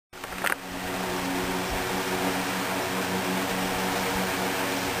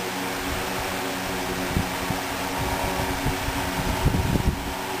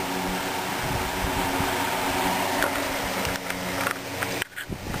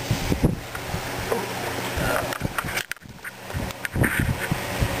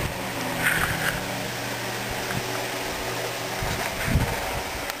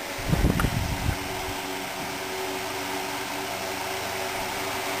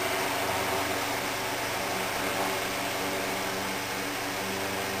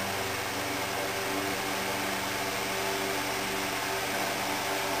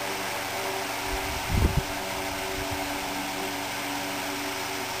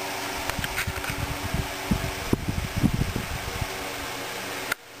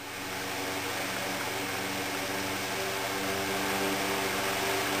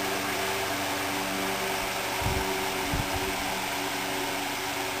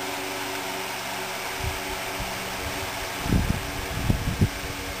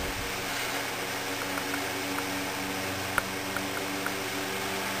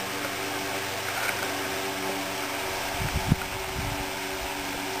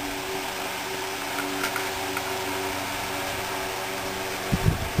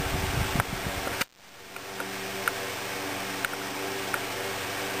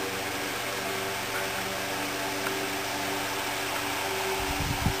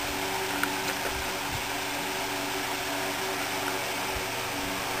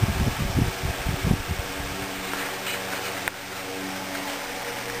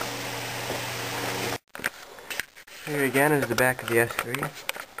again is the back of the S3.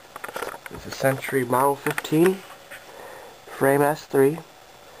 It's a Century Model 15, frame S3.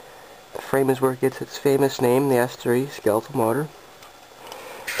 The frame is where it gets its famous name, the S3 skeletal motor,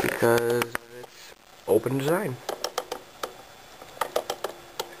 because of its open design.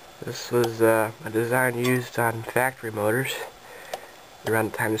 This was a design used on factory motors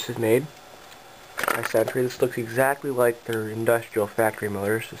around the time this was made by Century. This looks exactly like their industrial factory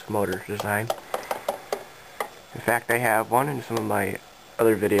motors, this motor design. In fact, I have one in some of my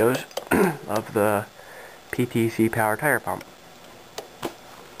other videos of the PTC power tire pump.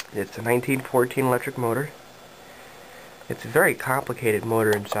 It's a 1914 electric motor. It's a very complicated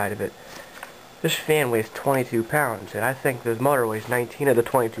motor inside of it. This fan weighs 22 pounds, and I think this motor weighs 19 of the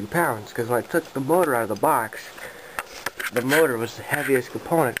 22 pounds, because when I took the motor out of the box, the motor was the heaviest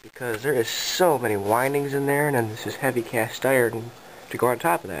component, because there is so many windings in there, and then this is heavy cast iron to go on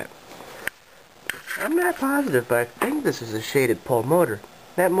top of that. I'm not positive, but I think this is a shaded pole motor.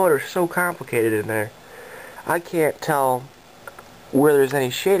 That motor is so complicated in there, I can't tell where there's any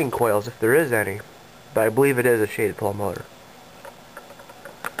shading coils, if there is any, but I believe it is a shaded pole motor.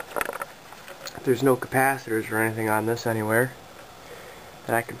 There's no capacitors or anything on this anywhere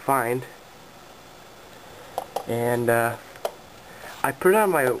that I can find. And I put it on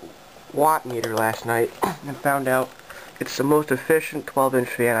my watt meter last night and found out it's the most efficient 12-inch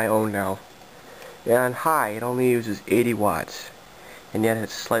fan I own now. And on high it only uses 80 watts, and yet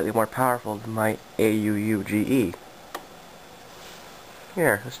it's slightly more powerful than my AUU GE.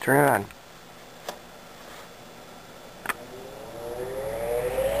 Here, let's turn it on.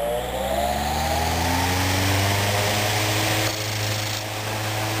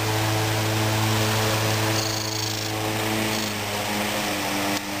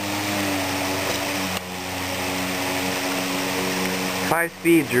 Five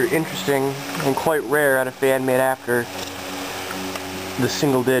speeds are interesting and quite rare at a fan made after the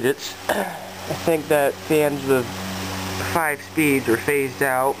single digits. I think that fans with 5 speeds were phased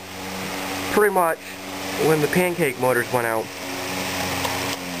out pretty much when the pancake motors went out.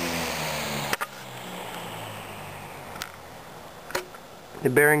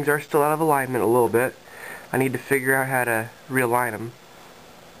 The bearings are still out of alignment a little bit. I need to figure out how to realign them.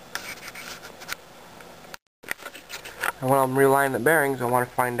 And when I'm realigning the bearings, I want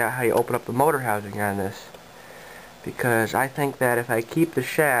to find out how you open up the motor housing on this. Because I think that if I keep the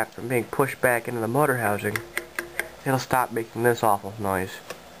shaft from being pushed back into the motor housing, it'll stop making this awful noise.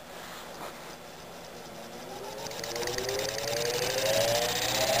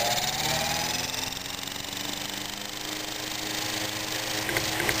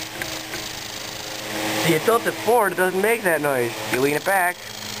 You tilt it forward, it doesn't make that noise. You lean it back,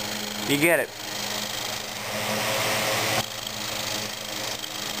 you get it.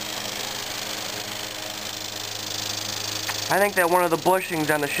 I think that one of the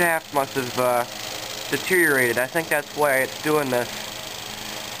bushings on the shaft must have deteriorated. I think that's why it's doing this.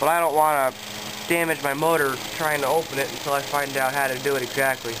 But I don't want to damage my motor trying to open it until I find out how to do it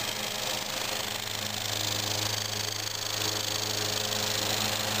exactly.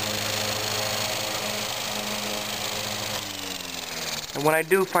 And when I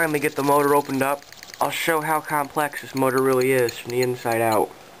do finally get the motor opened up, I'll show how complex this motor really is from the inside out.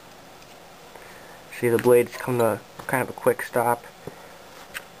 See, the blades come to kind of a quick stop.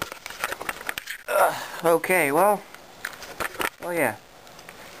 Okay, well, yeah.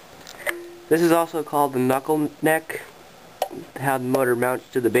 This is also called the knuckle neck, how the motor mounts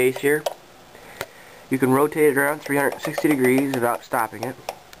to the base here. You can rotate it around 360 degrees without stopping it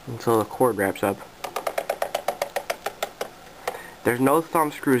until the cord wraps up. There's no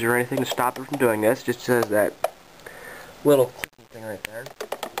thumb screws or anything to stop it from doing this, just says that little clicking thing right there.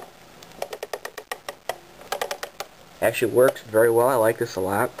 Actually works very well. I like this a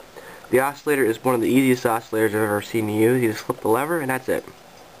lot. The oscillator is one of the easiest oscillators I've ever seen to use. You just flip the lever and that's it.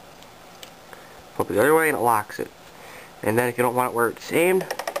 Flip it the other way and it locks it. And then if you don't want it where it's aimed,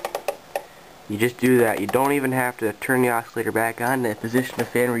 you just do that. You don't even have to turn the oscillator back on to position the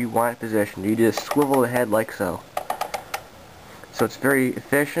fan where you want it positioned. You just swivel the head like so. So it's very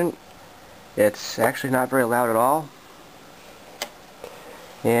efficient. It's actually not very loud at all.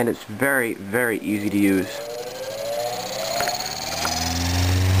 And it's very, very easy to use.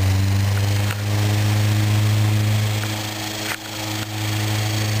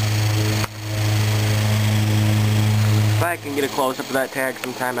 If I can get a close-up of that tag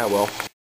sometime, I will.